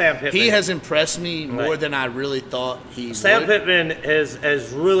love Sam Pittman. He has impressed me more than I really thought he would. Sam Pittman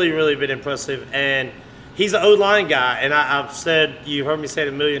has really, really been impressive, and he's an O-line guy. And I've said, you heard me say it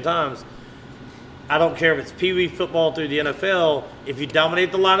a million times, I don't care if it's Pee Wee football through the NFL. If you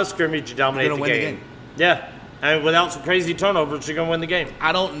dominate the line of scrimmage, you dominate the game. Yeah. And without some crazy turnovers, you're going to win the game.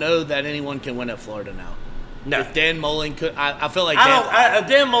 I don't know that anyone can win at Florida now. No. If Dan Mullen could, I feel like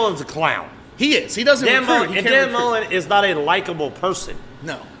Dan Mullen's a clown. He is. He doesn't recruit. Dan Mullen is not a likable person.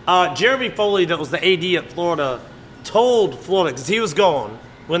 No. Jeremy Foley, that was the AD at Florida, told Florida, because he was gone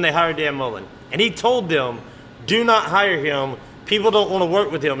when they hired Dan Mullen, and he told them, do not hire him. People don't want to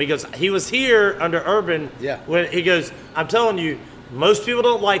work with him. He goes, he was here under Urban. Yeah. When he goes, I'm telling you, most people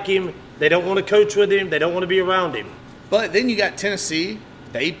don't like him. They don't want to coach with him. They don't want to be around him. But then you got Tennessee.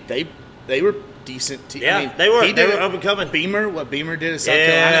 They were decent. Yeah, I mean, they were up and coming. Beamer did at South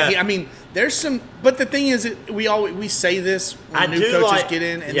Carolina. I mean, there's some. But the thing is, we say this when new coaches get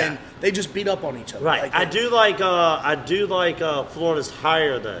in, and then they just beat up on each other. Right. I do like Florida's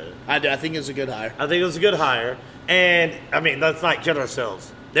hire though. I think it was a good hire. I think it was a good hire, and I mean, let's not kid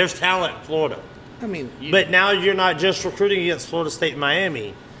ourselves. There's talent in Florida. I mean, but now you're not just recruiting against Florida State and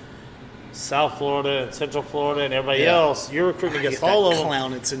Miami. South Florida and Central Florida and everybody else, you're recruiting against all of them.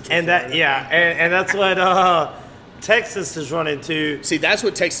 Clown in Central and Florida. And that's what Texas is running into. See, that's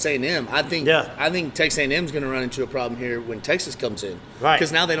what Texas A&M. I think Texas A&M is going to run into a problem here when Texas comes in. Right.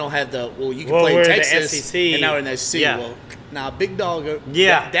 Because now they don't have you can play in Texas, the SEC. and now we're in the SEC. Yeah. Well, now big dog,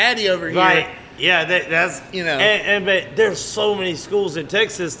 yeah, daddy over here. Right. Yeah, that's but there's so many schools in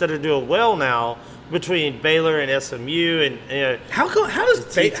Texas that are doing well now. Between Baylor and SMU and how does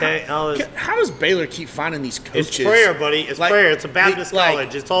Baylor keep finding these coaches? It's prayer, buddy. It's prayer. It's a Baptist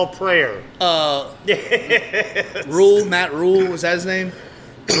college. It's all prayer. Matt Rule, was that his name?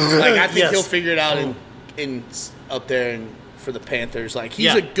 I think he'll figure it out in up there and for the Panthers.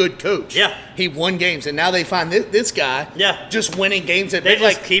 He's a good coach. Yeah, he won games, and now they find this guy. Just winning games. They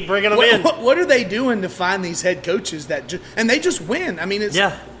just keep bringing them in. What are they doing to find these head coaches and they just win?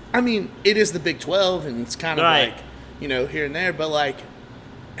 I mean, it is the Big 12, and it's kind of here and there, but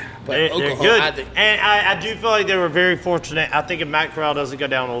they're Oklahoma, good. I think, and I do feel like they were very fortunate. I think if Matt Corral doesn't go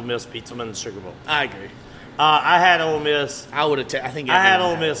down, Ole Miss beats them in the Sugar Bowl. I agree. I had Ole Miss. I would have. I think I had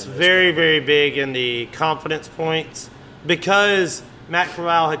Ole Miss very, very big in the confidence points because Matt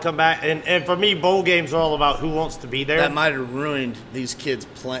Corral had come back, and for me, bowl games are all about who wants to be there. That might have ruined these kids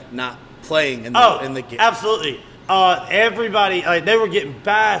not playing in the game. Absolutely. Everybody, they were getting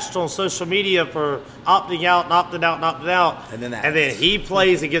bashed on social media for opting out, and then he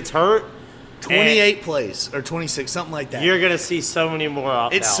plays and gets hurt. 28 plays or 26, something like that. You're gonna see so many more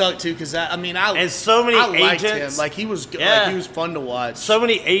opt out. It sucked too because I liked him. He was he was fun to watch. So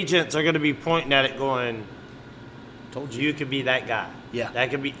many agents are gonna be pointing at it, going, "Told you could be that guy. Yeah, that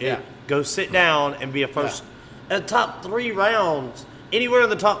could be. Yeah. Go sit down and be a first. At top 3 rounds, anywhere in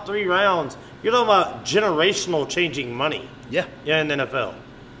the top 3 rounds." You're talking about generational changing money. Yeah. Yeah, in the NFL.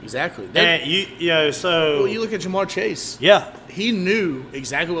 Exactly. And Well, you look at Jamar Chase. Yeah. He knew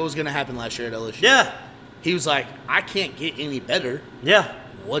exactly what was going to happen last year at LSU. Yeah. He was like, I can't get any better. Yeah.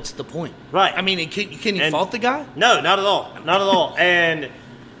 What's the point? Right. I mean, can you fault the guy? No, not at all. Not at all. And,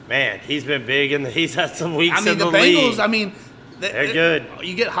 man, he's been big, and he's had some weeks in the Bengals, league. They're good.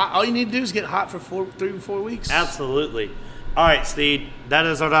 You get hot. All you need to do is get hot for 3 to 4 weeks. Absolutely. All right, Snead, that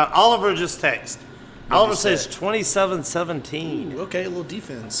is our time. Oliver just texted. Oliver says 27-17. Okay, a little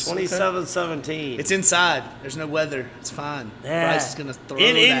defense. 27-17. It's inside. There's no weather. It's fine. Yeah. Bryce is gonna throw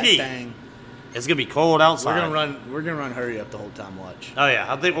in that Indy. thing. It's gonna be cold outside. We're gonna run hurry up the whole time. Watch. Oh yeah,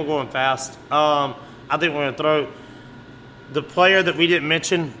 I think we're going fast. I think we're gonna throw the player that we didn't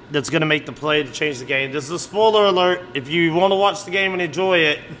mention that's gonna make the play to change the game. This is a spoiler alert. If you want to watch the game and enjoy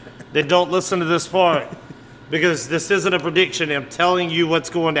it, then don't listen to this part. Because this isn't a prediction. I'm telling you what's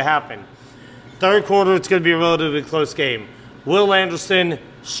going to happen. Third quarter, it's going to be a relatively close game. Will Anderson,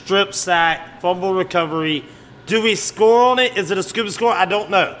 strip sack, fumble recovery. Do we score on it? Is it a scuba score? I don't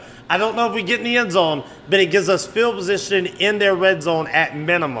know. I don't know if we get in the end zone, but it gives us field position in their red zone at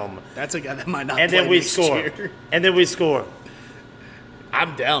minimum. That's a guy that might not and play then we next score. year. And then we score.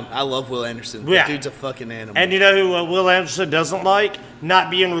 I'm down. I love Will Anderson. Yeah. That dude's a fucking animal. And you know who Will Anderson doesn't like?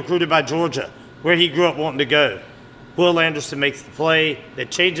 Not being recruited by Georgia, where he grew up wanting to go. Will Anderson makes the play that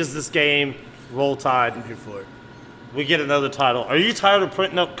changes this game. Roll Tide. I'm here for it. We get another title. Are you tired of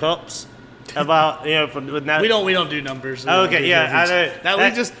printing up cups? About with that? We don't do numbers. Okay, yeah, I know.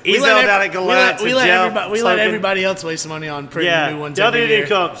 We let let everybody else waste money on printing new ones. Y'all every do year. new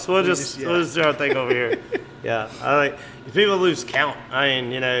cups. We'll just do our thing over here. Yeah, I like if people lose count. I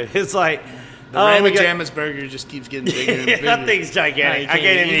mean, it's like the Raymond Jamis burger just keeps getting bigger and bigger. That thing's gigantic. I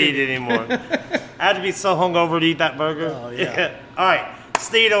can't even eat it anymore. I had to be so hungover to eat that burger. Oh yeah. All right.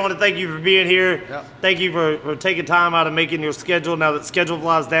 Steve, I want to thank you for being here. Yep. Thank you for taking time out of making your schedule. Now that schedule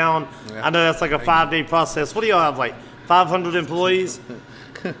flies down, I know that's like a 5-day process. What do y'all have, like 500 employees?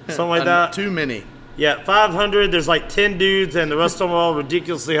 Something like that? Too many. Yeah, 500. There's like 10 dudes, and the rest of them are all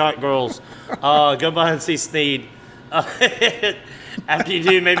ridiculously hot girls. Go by and see Snead. After you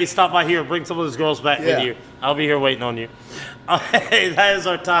do, maybe stop by here and bring some of those girls back with you. I'll be here waiting on you. That is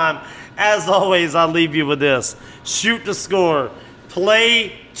our time. As always, I'll leave you with this. Shoot to score.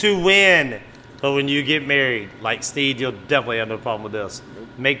 Play to win. But when you get married, like Steve, you'll definitely have no problem with this.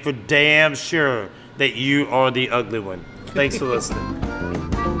 Make for damn sure that you are the ugly one. Thanks for listening.